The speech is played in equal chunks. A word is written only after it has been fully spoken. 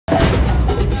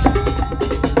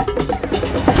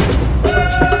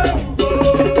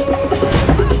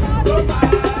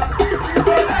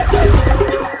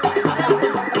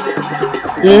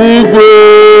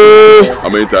Igwe! How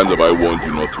many times have I warned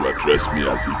you not to address me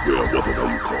as Igwe or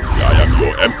whatever you call me? I am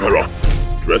your emperor.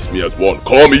 Address me as one.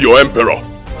 Call me your emperor.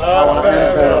 Our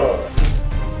emperor.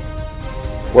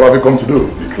 What have you come to do?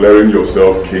 Declaring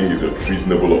yourself king is a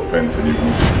treasonable offense in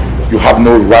Igbo. You have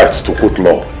no right to quote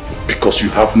law because you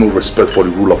have no respect for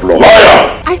the rule of law.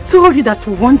 Liar! I told you that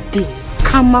one day,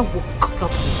 karma will cut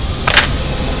up with you.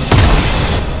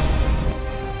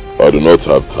 I do not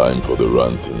have time for the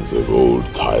rantings of old,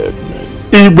 tired men.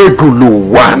 Ibegulu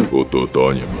one.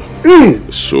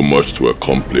 There's so much to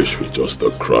accomplish with just a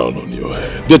crown on your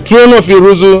head. The throne of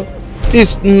Iruzu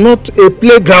is not a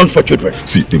playground for children.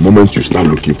 See, the moment you start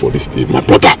looking for this thing, my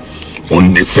brother,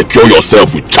 only secure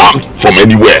yourself with charm from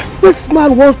anywhere. This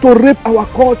man wants to rape our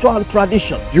culture and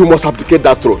tradition. You must abdicate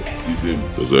that throne.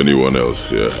 Does anyone else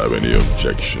here have any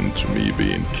objection to me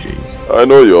being king? I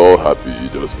know you're all happy, you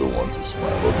just don't want to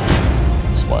smile.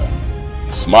 Okay. Smile.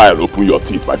 Smile, open your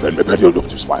teeth, my friend. Maybe you'll look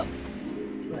to smile.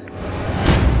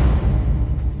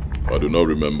 I do not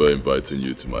remember inviting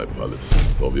you to my palace.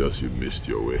 It's obvious you missed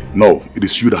your way. No, it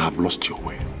is you that have lost your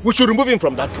way. We should remove him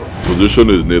from that throne. Position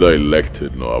is neither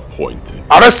elected nor appointed.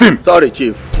 Arrest him! Sorry,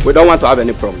 Chief. We don't want to have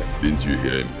any problem. Didn't you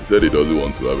hear him? He said he doesn't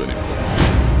want to have any problem.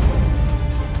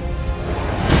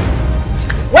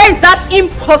 Where is that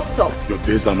impostor? Your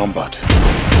days are numbered.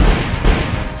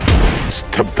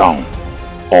 Step down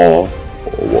or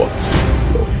what?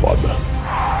 Your father.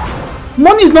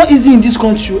 Money is not easy in this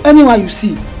country. Anywhere you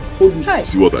see.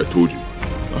 See what I told you?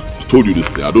 I told you this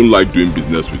thing. I don't like doing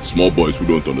business with small boys who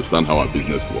don't understand how our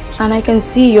business works. And I can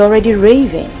see you're already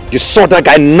raving. You saw that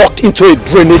guy knocked into a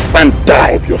drainage and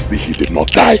died. Obviously, he did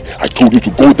not die. I told you to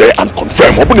go there and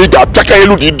confirm. Open the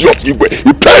idiot. He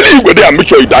barely go there and make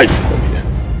sure he dies. Come here.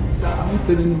 Sir, I won't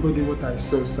tell anybody what I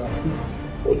saw, sir. Please.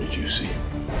 What did you see?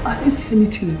 I didn't see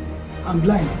anything. I'm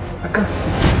blind. I can't see.